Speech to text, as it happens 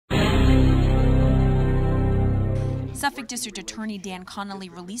Suffolk District Attorney Dan Connolly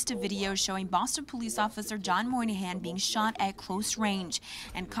released a video showing Boston police officer John Moynihan being shot at close range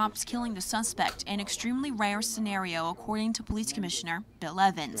and cops killing the suspect, an extremely rare scenario, according to Police Commissioner Bill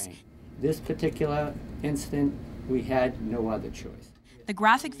Evans. This particular incident, we had no other choice. The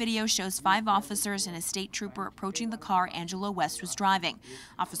graphic video shows 5 officers and a state trooper approaching the car Angelo West was driving.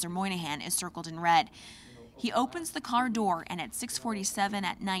 Officer Moynihan is circled in red. He opens the car door and at 6:47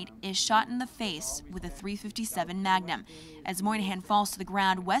 at night is shot in the face with a .357 Magnum. As Moynihan falls to the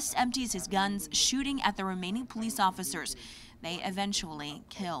ground, West empties his guns, shooting at the remaining police officers. They eventually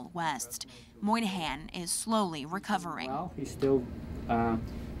kill West. Moynihan is slowly recovering. Well, he's still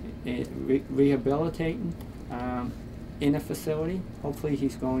rehabilitating in a facility. Hopefully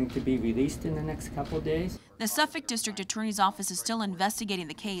he's going to be released in the next couple of days. The Suffolk District Attorney's Office is still investigating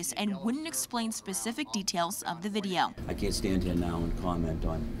the case and wouldn't explain specific details of the video. I can't stand here now and comment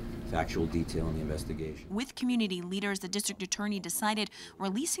on factual detail in the investigation. With community leaders, the District Attorney decided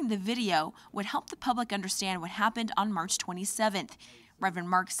releasing the video would help the public understand what happened on March 27th. Reverend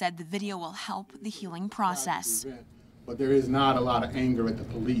Mark said the video will help the healing process. But there is not a lot of anger at the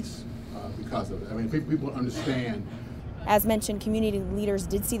police because of it. I mean, people understand. As mentioned, community leaders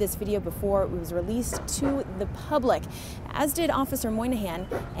did see this video before it was released to the public, as did Officer Moynihan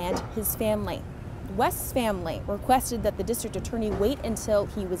and his family. West's family requested that the district attorney wait until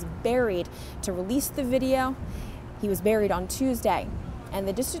he was buried to release the video. He was buried on Tuesday, and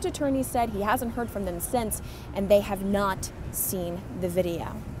the district attorney said he hasn't heard from them since, and they have not seen the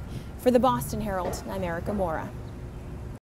video. For the Boston Herald, I'm Erica Mora.